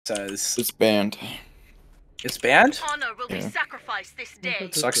says it's banned. It's banned? Honor will be sacrificed this day.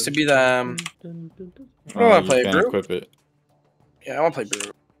 Sucks to be them. I Oh, want to play you can't Brew. equip it. Yeah, I want to play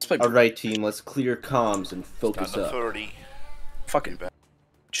Brew. Let's play Brew. Alright, team, let's clear comms and focus up. 30. Fucking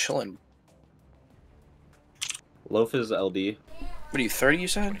chilling. Loaf is LD. What are you, 30 you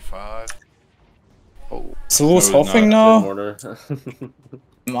said? 25. Oh. So who's No, hoffing not. now?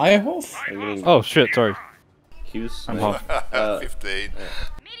 Am I hoff? Oh shit, sorry. Q's. I'm off. 15.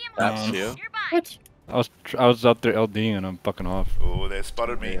 That's you. What? I was out there LDing and I'm fucking off. Oh, they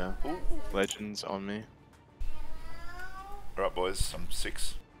spotted me. Yeah. Ooh. Legends on me. Alright, boys, I'm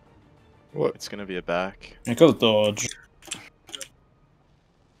 6. What? It's gonna be a back. I got dodge.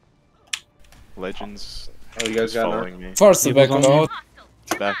 Legends. Oh, you guys is got following me. First the back Evil's on out. me.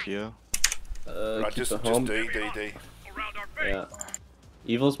 It's back here. Right, keep just it home. D. Yeah.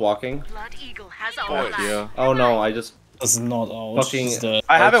 Evil's walking. Blood Eagle has Boys. our flag. Yeah. Oh no, I just That's not out. Fucking- She's dead.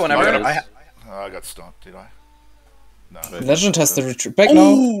 I have it whenever Archmage. Oh, I got stopped, did I? No. Legend has the retreat. Back now.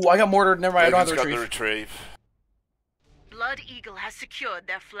 Oh, I got mortared. Never mind. I don't have Legends the got retrieve. the retrieve. Blood Eagle has secured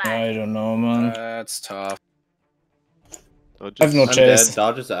their flag. I don't know, man. That's tough. Dodges. I have no I'm chase. dead.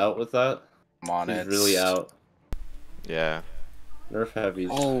 Dodge is out with that. Come on, He's it's really out. Yeah. Nerf heavies.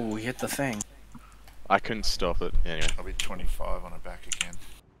 Oh, he hit the thing. I couldn't stop it. Anyway. I'll be 25 on a back again.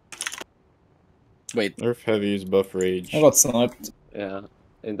 Wait, Nerf heavies buff rage. I got sniped. Yeah.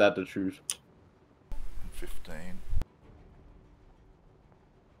 Ain't that the truth? 15.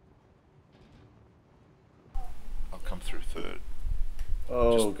 I'll come through third.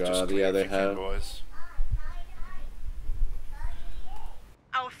 Oh Just god, clear yeah, if they you can, have. boys.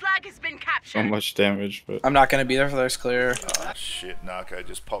 Our flag has been captured. So much damage, but I'm not gonna be there for this clear. Oh shit, Narco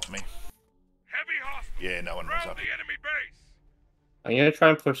just popped me. Yeah, no one was up. I'm gonna try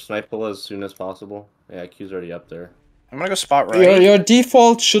and push Sniper as soon as possible. Yeah, Q's already up there. I'm gonna go spot right. Your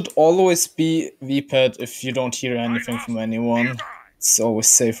default should always be VPAD if you don't hear anything from anyone. It's always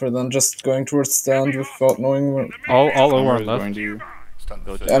safer than just going towards stand without knowing where. All over on I'm left. going to. Stunned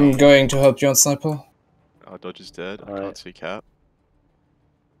the Dodge. third. I'm going to help you on sniper. Oh, Dodge is dead. I Alright. can't see Cap.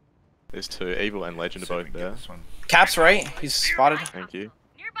 There's two. Evil and Legend See are if we both can get there. this one. Cap's right. He's spotted. Thank you.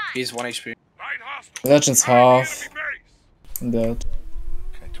 He's 1 HP. Legend's half. I'm dead.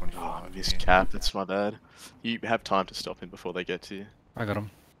 Okay, Oh, 25. I missed yeah. Cap. That's my bad. You have time to stop him before they get to you. I got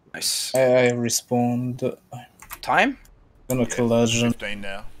him. Nice. I respawned. I'm Time? gonna kill Legend. 15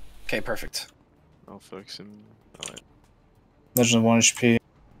 now. Okay, perfect. I'll focus him. Oh, wait. Legend 1 HP.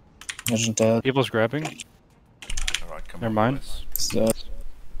 Legend dead. Evil's grabbing. Alright, come Never on, mind. boys. He's dead.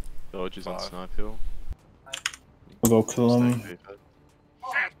 Dodge is on 5. Snipe Hill. I'll go kill him. Staying VPAD.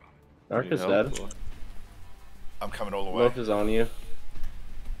 Narc Need is help, dead. or- I'm coming all the way. Loaf is on you.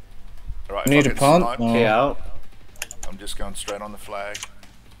 Alright, Need if I a get punt? sniped, No. K out. I'm just going straight on the flag.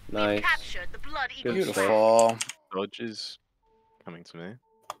 Nice. Captured the Blood Eagle Good flag. Beautiful. Dodge is coming to me.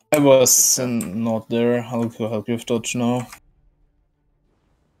 I was not there. I'll go help you with dodge now.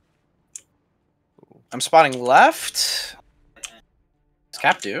 I'm spotting left. Does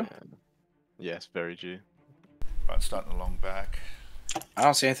Cap do? Yes, very G. Right, starting along back. I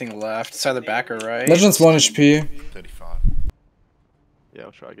don't see anything left. It's either back or right. Legend's 1 HP. 35. Yeah,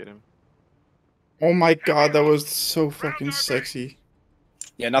 I'll try to get him. Oh my god, that was so fucking sexy.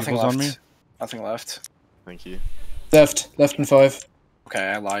 Yeah, nothing Evil's left. on me. Nothing left. Thank you. Left in 5. Okay,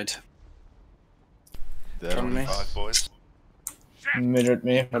 I lied. Dead. From me. 25, boys. Mirrored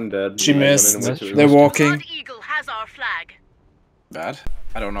me. I'm dead. She Yeah, I missed. went into it. They're walking. Blood Eagle has our flag. Bad?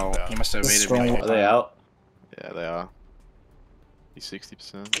 I don't know. Yeah. He must have That's evaded me. the strong. whole Are they time. out? Yeah, they are. He's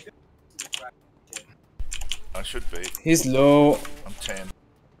 60%. I should be. He's low. I'm 10.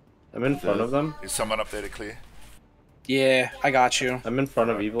 I'm in front of them. Is someone up there to clear? Yeah, I got you. I'm in front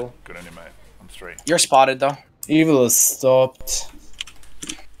of Evil. Good on you, mate. I'm 3. You're spotted though. Evil is stopped.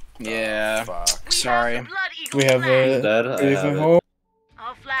 Yeah. Fuck. We Sorry. have the Blood Eagle We have flag. a Dead. I have it. hope.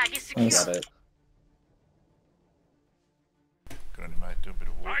 Our flag is Nice. secure. Got it. Good on you, mate. Do a bit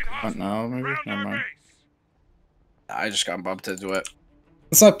of walk. What now, maybe? Never mind. I just got bumped into it.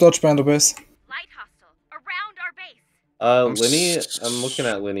 Snipe dodge behind the base. Light hostile around our base. Linny, I'm looking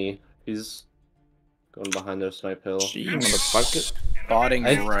at Linny. He's going behind their snipe hill. Gee, motherfucker. Spotting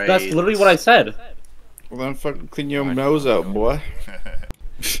right. That's literally what I said. Well then fucking clean your nose out, boy.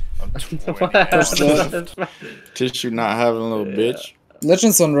 I'm 20. Tissue not having a little bitch.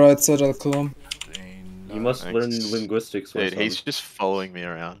 Legend's on right side, I'll kill him. You must Thanks. learn linguistics with Dude, he's just following me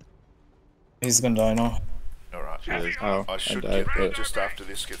around. He's gonna die now. Alright. Cheers. Oh, I should died, get there but just after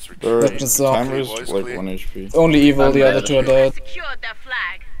this gets their retrieved. Legend's up. timer's Boys, like clear. 1 HP. Only evil, I'm the dead. other two are dead. Secured their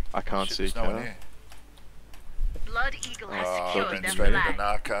flag. I can't Shit, see there's no one Cap. here. Blood Eagle has Oh, I secured ran their straight into flag.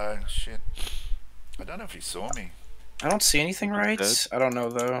 narco. Shit. I don't know if he saw me. I don't see anything right. Dead. I don't know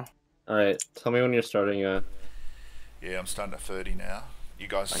though. Alright, tell me when you're starting. Yeah, I'm starting at 30 now. You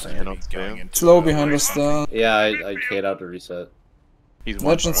guys I seem to be cannot going see him. into Slow behind us then. Yeah, I K'd out to reset. He's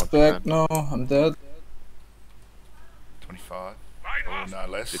Legends 1%. back. No, I'm dead. 25. Oh, no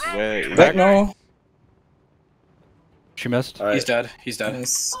less. Where is Back now. She missed. Alright. He's dead. He's dead.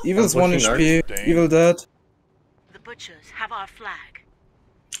 Yes. Evil's I'm 1 pushing HP. Narc. Evil dead. The butchers have our flag.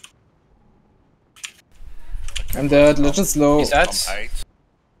 I'm dead. Legends low. He's dead. I'm 8.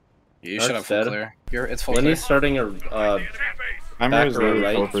 You Narc's should have full dead. clear. It's full clear. Lenny's starting a I'm Back always row, really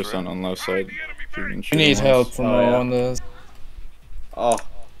right? 4% on left side. We need help from Oh, now yeah. on this. Oh,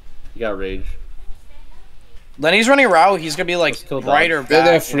 you got rage. Lenny's running Rao. He's gonna be like Let's kill right or dodge. back.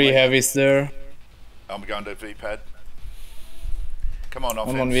 There are 3 heavies there. I'm going to V-pad. Come on,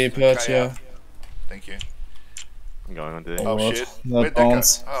 offense. I'm on V-pad, KO. yeah. Thank you. I'm going on D. Oh, what? shit. That Where'd that go?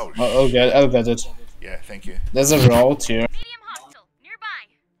 bounce. Oh, I'll get it. Yeah, thank you. There's a route here. Medium hostile nearby.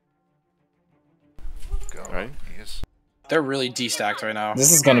 God, Right. yes. They're really destacked right now.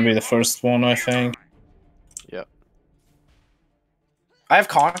 This is gonna be the first one, I think. Yep. I have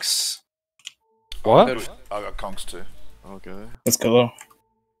conks. What? Good. I got conks too. I'll go. Let's go.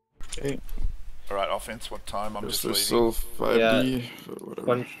 Alright, offense, what time? I'm just They're leaving. still 5D, but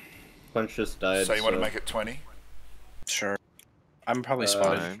whatever. Punch just died. So you want to make it 20? Sure. I'm probably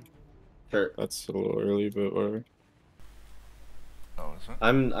spotted. Fine. Sure. That's a little early, but whatever. Oh, is it?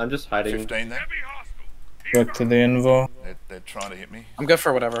 I'm just hiding. 15 then? Back to the invo. They're trying to hit me. I'm good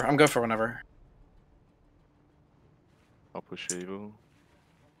for whatever. I'm good for whenever. I'll push evil.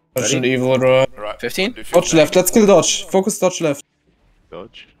 Dodge and evil right. Alright. 15? do Dodge left. Let's kill Dodge. Focus Dodge left.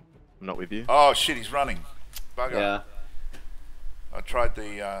 Dodge. I'm not with you. Oh shit, he's running. Bugger. Yeah. I tried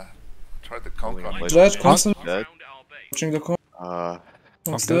the conk Only on him. on Dodge constant. Dead. Watching the con.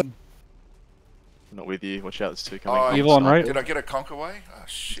 What's Okay. that? I'm not with you. Watch out, there's 2 Oh, coming. Evil on right. Did I get a conk away? Oh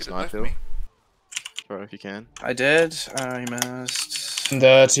shit, it left Sniper. me. Throw if you can. I did. He missed. I'm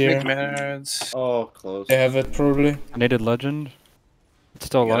dead Make here. minutes. Oh, close. They have it probably. I needed legend. It's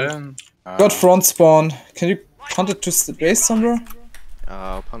still Get alive. in. Got front spawn. Can you punt it to the base somewhere?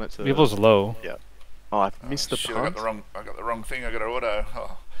 I'll punt it to... Evil's low. Oh, I missed the Shit, punt. I got the wrong thing. I got an auto.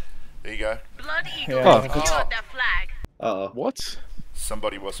 Oh, there you go. Blood Eagle Yeah. has secured their flag. Uh-oh. What?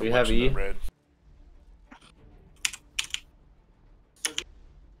 Somebody wasn't We have watching E. the red.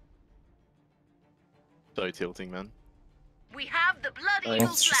 So tilting, man. We have the Blood Oh, Eagle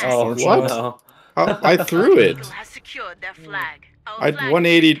it's just flag. Oh, unfortunate. no. I threw Blood it. Eagle has secured their flag. Our I flag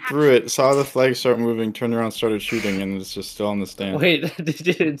 180 is through captured. it, saw the flag start moving, turned around, started shooting, and it's just still on the stand. Wait,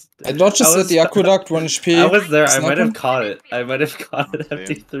 did Dodge is I at was- the aqueduct 1 HP. I was there. I might Sniper. have caught it. I might have caught it Damn.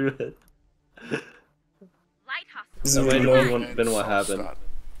 after you threw it. Light hostile. This is That might really have low. been what I'll happened.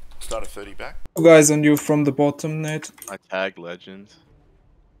 Start at 30 back. 2 guys on you from the bottom, Nate. I tag legend.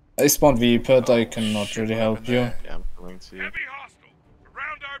 I spawned V-pad. I cannot Shit, really what help happened you. there? Yeah, I'm going to.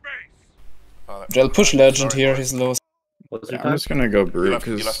 Oh, that- I'll push legend Sorry, here. boys. He's low. What's your I'm time? just gonna go You'll brute have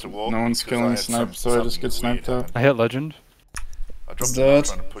to because walk no one's because I killing had snipe, so I just get something sniped weird out. happen. I hit legend. I Is dropped dead. it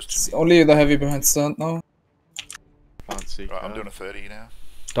trying to push It's to me. only the heavy behind stand now. Can't see. Right, I'm doing a 30 now.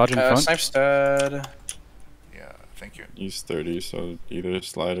 Dodge in front. Snipe's dead. Yeah, thank you. Use 30, so either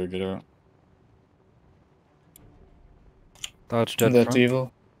slide or get out. Dodge dead That front.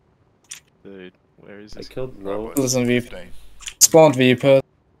 evil. Dude, where is I this? killed Right, low. what? Listen, V. 15. Spawned V-pad.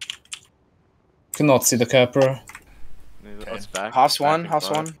 Cannot see the capper. Oh, it's back. House Back 1. in House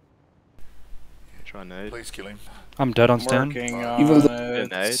five. 1. Try nade. Please kill him. I'm dead on stand. Working Evil- on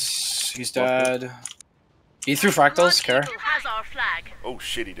it. Nade. He's dead. He threw fractals. Care. Blood Eagle has our flag. Oh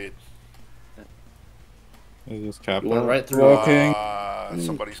shit, he did. Is this cap? You went right through. Walking.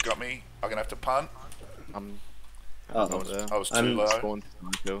 Somebody's got me. I'm gonna have to punt. I'm Oh, not there. I was too I'm low. Spawned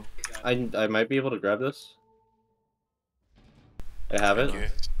kill. I might be able to grab this. I have it. Thank you.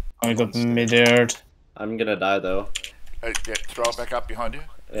 I got mid-aired. I'm gonna die though. Hey, yeah, throw it back up behind you.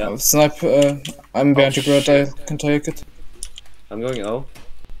 Yeah, Snipe. I'm behind you, Gred. I shit. can take it. I'm going O.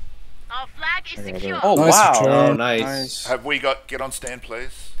 Our flag is I got it. secure. Oh Nice wow. return. Oh, nice. Have we got get on stand,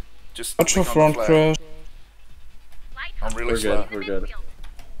 please? Just Watch for click on front the flag. crash. Light I'm really We're slow. good. We're good.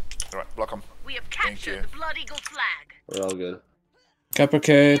 Alright, block him. We have Thank captured you. the Blood Eagle flag. We're all good.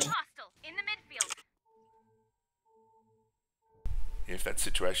 Capricate. Hostile in the midfield. If that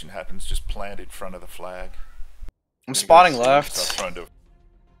situation happens, just plant in front of the flag. I'm spotting Start left. throwing to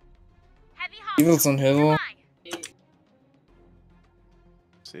Heavy hostile. Evil's on hill. nearby.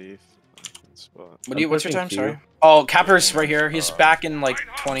 See if I can spot. What's your pushing time? Q. Sorry. Oh, Capper's right here. He's back in like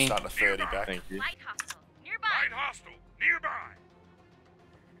 20. starting to 30 back. Thank you. Light hostile nearby.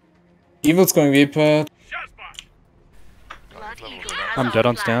 Evil's going VPad. Blood Eagle I'm has dead our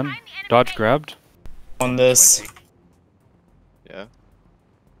on flag. stand. Dodge grabbed. On this. Yeah.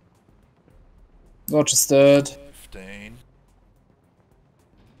 Dodge is dead. 15.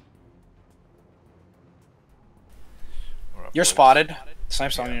 All right, You're boys. spotted.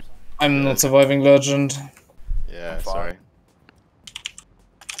 Snipes on you. I'm not surviving legend. Yeah, I'm fine. sorry.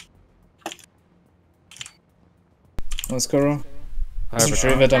 Nice karu. I have a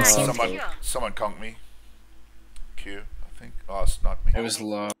Retrieve it, I'm stunned. Someone conked me. Q, I think. Oh, it's not me. It was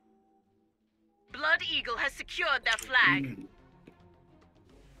low. Blood Eagle has secured their flag.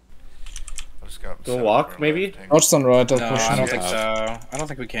 I'll just go up and Go set up walk, for a maybe? left, hang on. Dodge's on right, I'll No, push I him. don't think so. I don't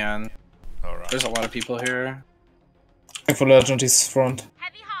think we can. Alright. There's a lot of people here. Back for legend, he's front.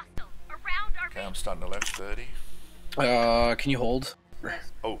 Heavy hostile around our Okay, I'm starting to left 30. Can you hold?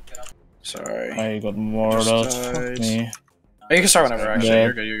 Oh, Sorry. I got more Just out. Fuck died. me. Oh, you can start whenever, actually. Yeah.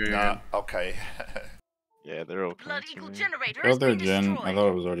 You're good, you're good. nah, okay. Yeah, they're all Blood coming Eagle to me. generator Oh, has their been gen. destroyed. I thought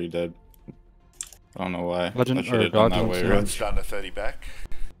it was already dead. I don't know why. Legend I should or have done dodge that on way. stand. Right? I'm starting to 30 back.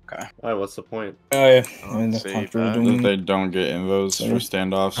 Why? What's the point? Oh yeah, Oh, I mean, I see can't really that. do If anything. they don't get invos for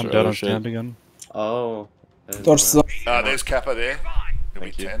standoffs I'm or dead other on shit. stand again. Oh. I didn't Dodge know is that. There's Kappa there. It'll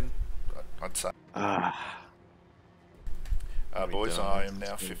be Thank you. 10. I'd say. Ah. Boys, I am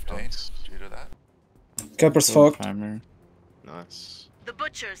now 15 due to that. Capper's Full fucked. timer. Nice. The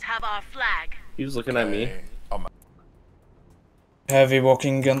butchers have our flag. He was looking at me. Okay, I'm Heavy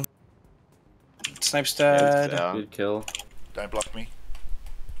walking gun. Snipes Yeah, dead. it's down. Good kill. Don't block me.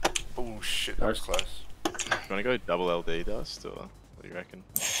 Oh shit, that was Narc. close. You wanna go double LD dust, or what do you reckon?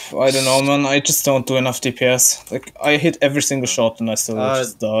 I don't know, man. I just don't do enough DPS. Like, I hit every single shot and I still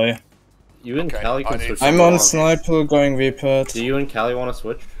just die. You and Okay, Callie I can need switch. some- I'm if you on want. sniper going Do VPad. you and Callie want to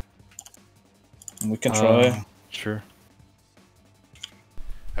switch? We can try. Sure.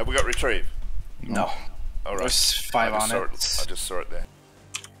 Have we got retrieve? No. Alright. There's 5 I on just saw it. I just saw it there.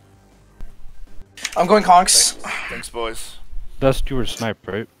 I'm going conks. Thanks, boys. Dust, you were sniped,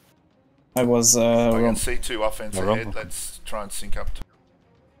 right? I was I can wrong. see 2 offense No, ahead. wrong. Let's try and sync up.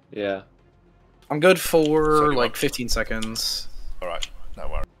 I'm Yeah. good So for you like want- 15 seconds. Alright, no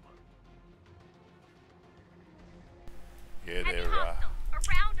worry. Yeah, Heavy hostile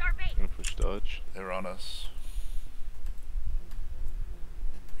around our base. I'm gonna push dodge. they're on us.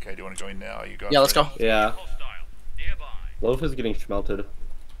 Okay, do you want to go in now? Are you guys Yeah, let's ready? go. Yeah. Loaf is getting schmelted.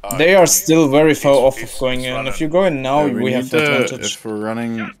 They are still very far It's- off of it's going in. running. If you go in now, Yeah, we have need to, advantage. if we're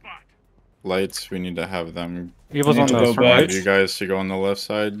running lights, we need to have them. He was need on to the go front back. right. You guys to go on the left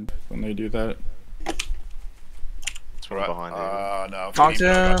side when they do that. It's one Right. behind you. No. Conked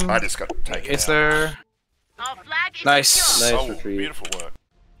I him. just got taken It's out. there. Our flag is Nice. secure. Nice Oh, retrieve. beautiful work.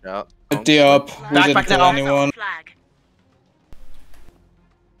 Yeah. Hit the up. Blood We Back, didn't back kill now. has our anyone. flag.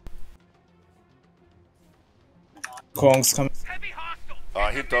 Kong's coming.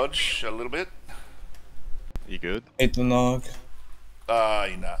 I hit dodge a little bit. You good? Hit the nog. Nah.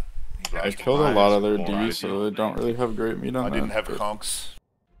 He I blasted. killed a Nice. lot of their Alright. Ds, so they don't really have great meat on I that. didn't have but- conks.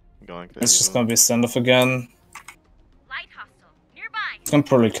 I'm going for It's just evil. gonna be standoff again. Light hostile nearby. Can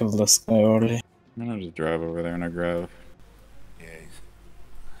probably kill this guy early. I'm gonna just drive over there and I grab. Yeah.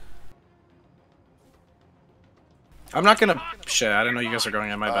 I'm not gonna. Shit, I didn't know you guys are going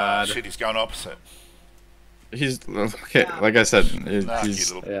in. My bad. Shit, he's going opposite. He's okay. Like I said, Nah, he's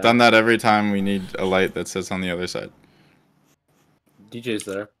you little- Yeah. done that every time we need a light that sits on the other side. DJ's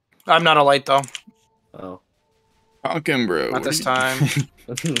there. I'm not a light though. Oh. Falcon, bro. Not what this are you-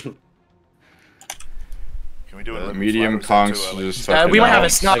 time. Can we do it? Medium conks just Yeah, fucking we might have out. a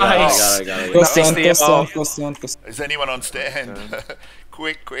snipe. I got it, Nice. I got it. Go Nice, stand, go Theo. stand, go stand, go stand. Is anyone on stand?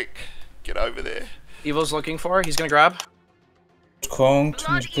 quick, get over there. Evil's looking for. He's gonna grab. Kong,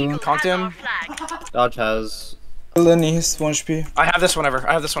 Blood Eagle Conked has him. our flag. Dodge has. Linn, he's 1 HP. I have this whenever.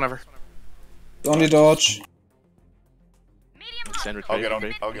 Only dodge. Medium Send hostile.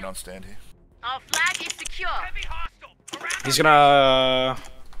 retrieve. I'll get on stand here. Our flag is secure. He's gonna.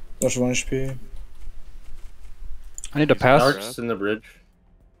 Dodge 1 HP. I need to pass. Narc's in the bridge.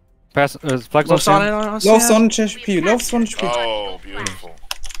 Pass. Flag's on Loaf's on stand. it. On Love's stand. 1 HP. Love's 1 HP. Oh, beautiful.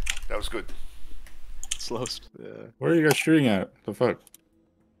 That was good. Slowest. Yeah. Where are you guys shooting at? The fuck?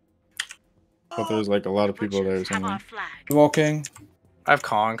 I thought there was like a lot of people there or Butchers have our something. flag. Walking. I have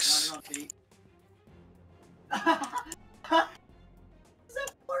conks.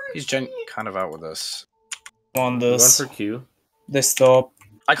 He's kind of out with this. On One this. for Q. They stop.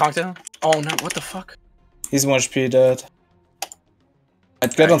 I conked him. Oh no! What the fuck? He's 1 HP dead.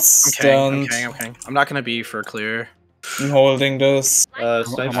 I'd get on stand. I'm kidding. I'm not gonna be for clear. I'm holding this.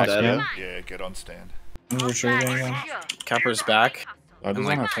 Snipe's I'm on dead. stand. Yeah, get on stand. I'm Our flag retreating is then. secure. Capper's back. Dodge is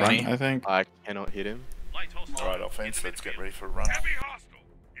like on a front, 20. I think. I cannot hit him. Alright, offense, let's get ready for a run.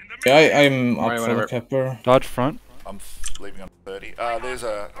 Yeah, I'm up Right, for whatever. the Capper. Dodge front. I'm leaving on 30. There's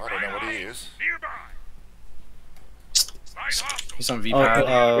a... I don't know what he is. He's on V-pad.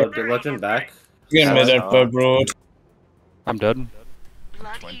 The legend back. Get mid at Bird Road. I'm dead.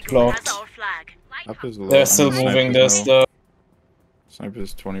 Blood Eagle Blocked. has our flag. Up is low. They're I still mean, moving sniper's this low. though.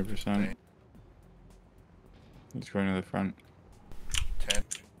 Sniper's 20%. He's going to the front. 10.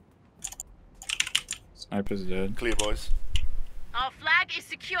 Sniper's dead. Clear, boys. Our flag is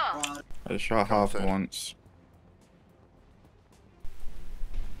secure. I shot half 30. once.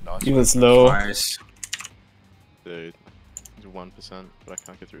 Nice. He was low. Nice. Dude, he's 1%, but I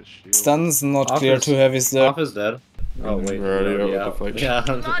can't get through his shield. Stun's not Off clear, is- 2 heavies there. Off is dead. Oh wait, We're already yeah, over the flight. yeah,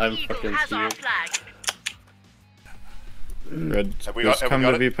 Blood I'm Eagle fucking has our scared. flag. Red, Have we just got come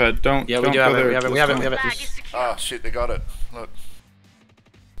it? to V-pad. Don't, Yeah, we don't do go have it, there. we have it, we Just have it, don't. we have it. Flag is secure. Ah, shit, they got it. Look.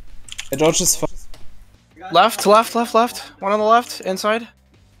 I dodge is fine. Left, left, left, left. One on the left, inside.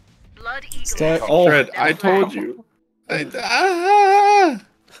 Blood Eagle Sky- has Oh, secured Red, their I flag. told you. Ah!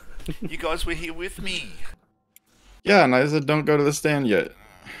 You guys were here with me. Yeah, and I said don't go to the stand yet.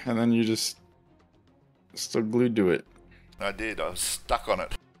 And then you just still glued to it. I did. I was stuck on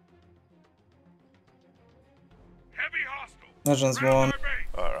it. Legends 1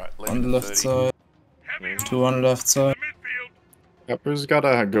 Alright, on the left 30. side. 2 on the left side. Pepper's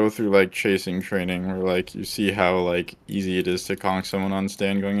gotta go through like chasing training where like you see how like easy it is to conk someone on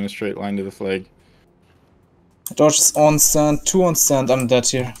stand going in a straight line to the flag. Dodge is on stand, 2 on stand, I'm dead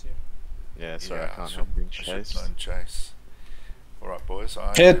here. Yeah, sorry, Yeah, I can't should- help being I should chased. known chase. Alright, boys.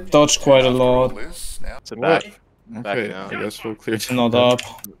 I Hit dodge quite a after lot. all this now. It's a back. Okay, now. I guess we'll clear Not up.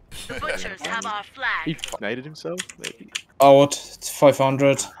 The butchers have our He flag. naded himself? Maybe. Out,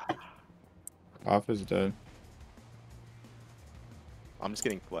 500. Off is dead. I'm just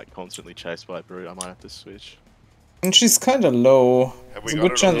getting like constantly chased by a brute. I might have to switch. And she's kinda low. Have It's we a got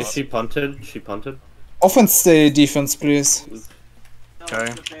good it or chance. not? She punted. She punted. Offense stay defense, please.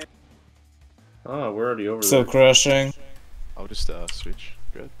 Okay. Oh, we're already over Still there. crashing. I'll just switch.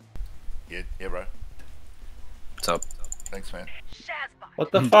 Good. Yeah, bro. What's up? Thanks, man. Shazbot.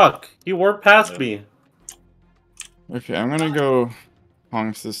 What the fuck? You warped past me. Okay, I'm gonna go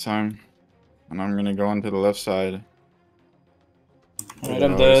honks this time. And I'm gonna go onto the left side. Alright,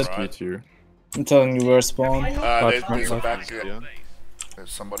 I'm Oh, dead. it's P2. I'm telling you where spawn. There's a back. Yeah.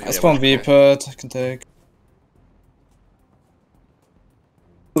 There's somebody. I spawn V-pad, I can take.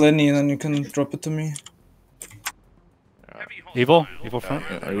 Lenny, and then you can drop it to me. Evil? Evil front?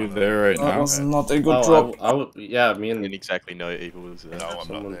 Are you there right That now? was not a good Oh, drop. I would. Yeah, me I and didn't exactly know evil was there. No, I'm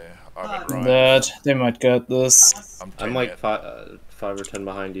Someone- not there. I went right. Dead. They might get this. I'm, I'm 10 like yet. 5 or 10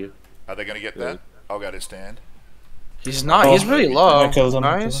 behind you. Are they gonna get that? I'll go to stand. He's not, he's really low. I killed him.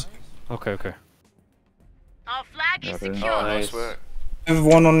 Nice. Okay, okay. Our flag Yeah, is they- Oh, secure. nice Nice. work. I have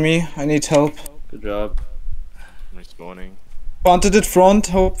 1 on me, I need help. Good job. I'm respawning. Planted it front,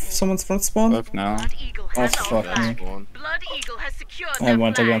 hope someone's front spawn. Left now. Blood Eagle Oh has our fuck me. flag. Spawn. Blood Eagle has secured I their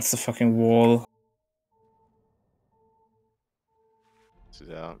went flag. against the fucking wall. This is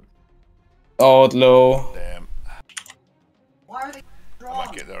out. Out low. Damn. I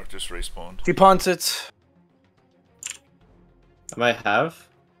might get there. I've just respawned. He punted it. I might have.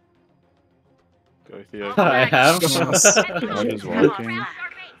 Go Theo. I have. I was walking.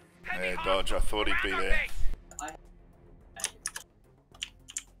 Yeah, Dodge. I thought he'd be there.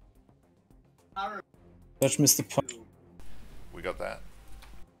 Dodge missed the punch. We got that.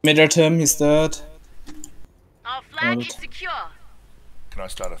 Mid-art him, he's dead. Our flag Got is it. secure. Can I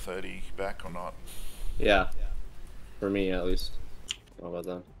start a 30 back or not? Yeah. For me, at least. How about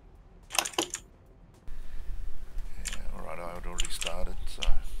that? Yeah, alright, I had already started, so.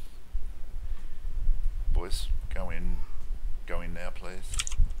 Boys, go in. Go in now, please.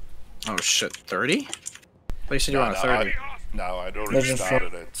 Oh shit, 30? They said you were on a no, 30. No, I'd already Legend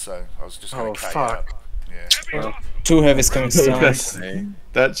started it, so I was just gonna Oh, K fuck. out. Yeah. 2 heavies coming stand.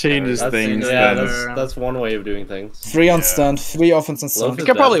 That changes That's, things yeah, then. that's one way of doing things. 3 on Yeah. stand, 3 offense on Loaf stand. We is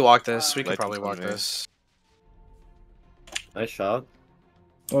could dead. probably walk this. We could Like probably this walk one, yeah. this. Nice shot.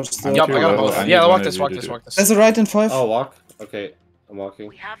 Dodge I'm still. Yup, too I got low. both. I need Yeah, one walk of this, you walk to this, do- walk this. There's a right in 5. Oh, walk. Okay, I'm walking.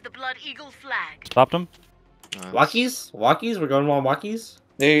 We have the Blood Eagle flag. Stopped him? Nice. Walkies? Walkies? We're going on walkies?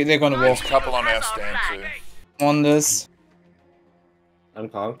 They're gonna Blood walk There's a couple on Eagle our has stand flag. too. on this. I'm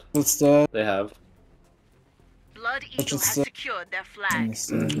conked. It's dead. They have. Blood Eagle just has say- secured their And flag. he's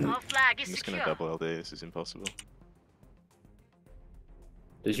dead. Our flag I'm is just gonna secure. double LD. This is impossible.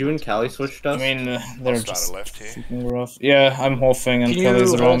 Did you and Callie switch I dust? mean, I'll they're start just a left here. fucking rough. Yeah, I'm Hoffing and Can you Kelly's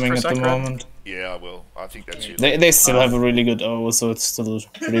hold for roaming a at the sec, Red? moment. Yeah, I will. I think that's you. They still have a really good O, so it's still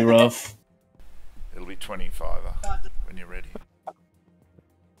pretty rough. It'll be 25 when you're ready.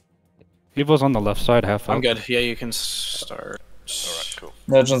 Evil's on the left side, half up. I'm good. Yeah, you can start. Alright, cool.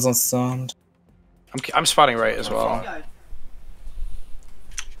 Legends on stand. I'm spotting right as well.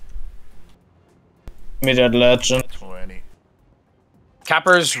 Immediate legend. 20.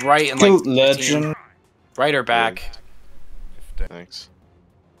 Capper's right and Killed like 15. legend. Right or back. 15. Thanks.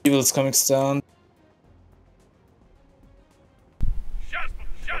 Evil's coming stand.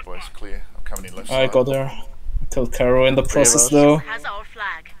 Right, boys, clear. I'm coming in left I side. got her. Killed Karu in the process us. though. Has our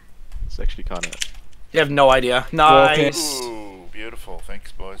flag. It's actually kind of. You have no idea. Nice. Ooh, beautiful.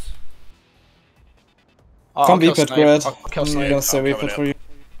 Thanks, boys. I'll Come kill VPET Snipe. gred. I'll kill I'm Snipe. gonna say I'm VPET coming for you.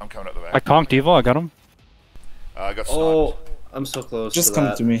 I'm coming up the I back. conked Evil, I got him. I got sniped. Oh, I'm so close. Just to come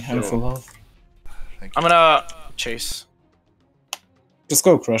that. to me. I'm Shit. full health. Thank I'm you. gonna chase. Just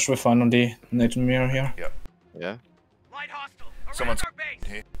go crash. We're fine on the Nathan mirror here. Yeah. Someone's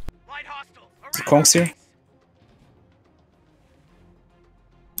here. The Kong's here.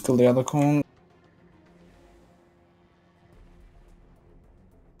 Kill the other Kong.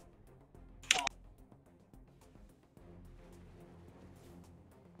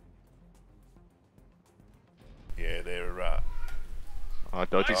 Yeah, they're.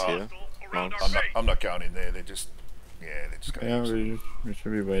 Dodgy's here. Monks. I'm not going in there. They're just. Yeah, they're just going. Yeah, we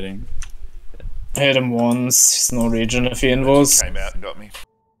should be waiting. Hit him once. He's no region if he They just invos. came out and got me.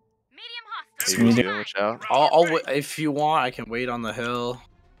 Evil's here, watch out. If you want, I can wait on the hill.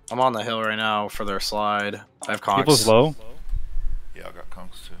 I'm on the hill right now for their slide. I have conks. Evil's low. Yeah, I got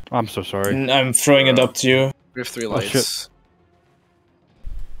conks too. I'm so sorry. I'm throwing it up to you. We have 3 Oh, lights. shit.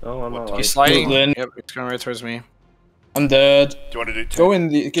 Oh, I'm not He's like. sliding. Linn. Yep, he's going right towards me. I'm dead. Do you want to do 2? Go in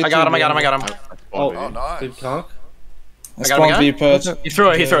the. Get I got him. to I got him. I the- got him. Oh, Oh, nice. Did conk? I I got him spawned again? VPET. He threw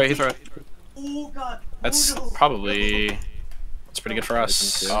it. He threw it. He threw it. That's probably. That's pretty good for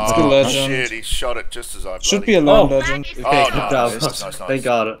us. Oh, legend. shit, he shot it just as I Should bloody- be a lone Oh. legend. Okay, Oh, good nice, job. nice, nice, nice. They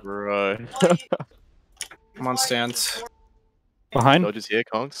got it. Right. Come on, stand. Behind. Dodgy's here,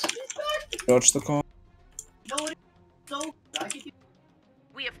 conks. Dodge the Kong.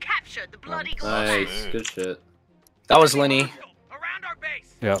 We have captured the Blood Eagle. Nice. Good shit. That was Linny. Around our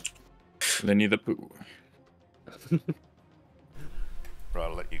base. Yeah. Linny the Pooh. Right,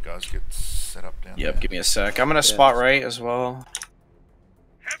 I'll let you guys get set up down Yep, there. give me a sec. I'm gonna spot right as well.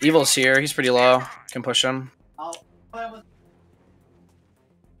 Evil's here. He's pretty low. Can push him.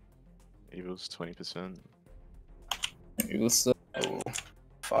 Evil's 20%. Evil's Oh,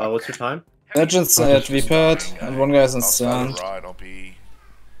 fuck. What's your time? Legends at VPET, and one guy's on I'll start stand. it right, I'll be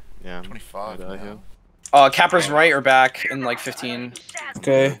Yeah. 25 I die now. here. Capper's right or back in like 15.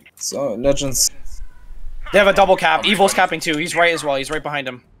 Okay, so Legends. They have a double cap. Evil's capping too. He's right as well. He's right behind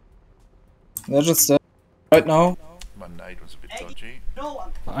him. Legends dead. Right now. My nade was a bit dodgy.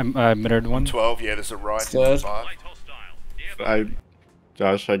 I'm mirrored one. 12, yeah, there's a right It's and a dead. 5.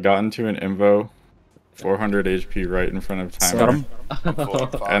 Josh, I got into an invo, 400 HP right in front of Got timer, him. I'm 4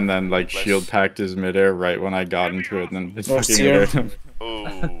 and 5. and then like Less. shield packed his midair right when I got into it, and then it's Lost fucking here. midair. Ooh,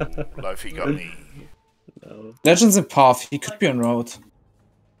 Loafy got me. No. Legends in path. He could be on road.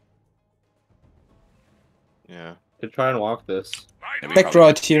 Yeah. Could try and walk this. Back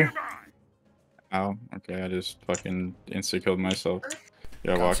right here. Ow. Okay, I just fucking insta killed myself.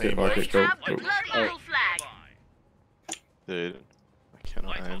 Yeah, Can't walk see it, him. walk We it, go. have the Go. Blood Eagle flag. Dude. I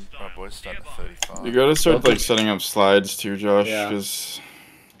cannot aim. Right, boys, starting at 35. You gotta start like setting up slides too, Josh, Yeah. because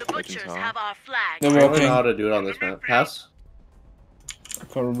The butchers top. have our flag. They're I don't walking. know how to do it on this map. Pass?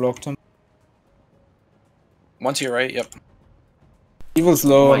 Karu blocked him. One to your right. Yep. Evil's Oh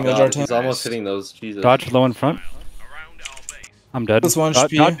low my on god, major he's almost hitting those. Jesus. Dodge low in front. I'm dead. Just one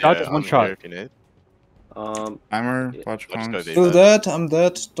Dodge, HP. dodge, dodge, Yeah, one I'm shot. here if you need. timer, Yeah. watch I'll just go comms. V. Still dead. I'm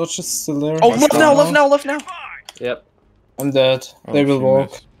dead. Dodge is still there. Oh, He's left dead now. Left now. Left now. Yep. I'm dead. Oh, They will she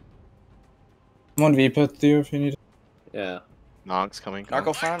walk. missed. I'm on VPET there if you need it. Yeah. Narc's coming.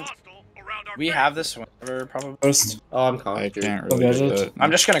 Narco front. We have this whenever probably. First. Oh, I'm I conk, dude. can't really Okay, get good. that.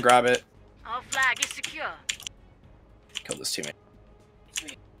 I'm just gonna grab it. Our flag is secure. Kill this teammate.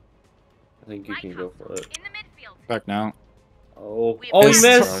 I think you can go for it. In the midfield. Back now. Oh. We Oh, he Yes.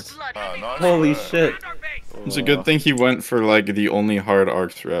 missed! Blood Oh, heavy nice. Holy work. shit. It's a good thing he went for like the only hard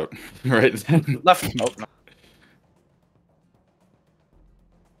arcs route right then. Left. Oh, no.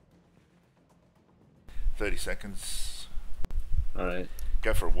 30 seconds. Alright.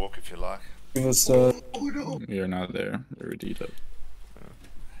 Go for a walk if you like. Evil's You're not there. You're Redito.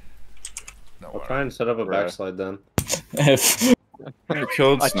 No I'll worries. try and set up a Right. backslide then. F. I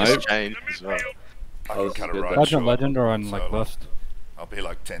killed I Snipe. just changed as well. I Oh, can cut a good. right Dodge on short, legend or on like so left? I'll be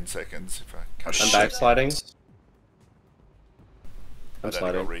like 10 seconds if I cut I'm it. backsliding. I I'm don't think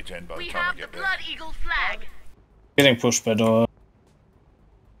I'll sliding. regen by the We time I have the get there. Blood Eagle flag. Getting pushed by door.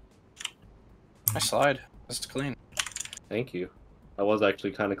 I slide. That's clean. Thank you. I was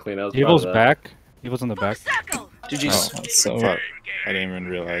actually kind of clean. I was proud Evil's of that. back. Evil's in the For back. the circle. GG's. That's so Fuck. I didn't even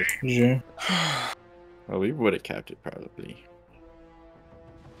realize. GG. Well, we would have capped it probably.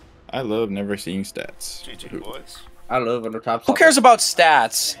 I love never seeing stats. GG, boys. I love when the top. Who cares about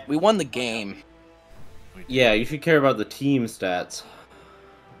stats? We won the game. Yeah, you should care about the team stats.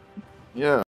 Yeah.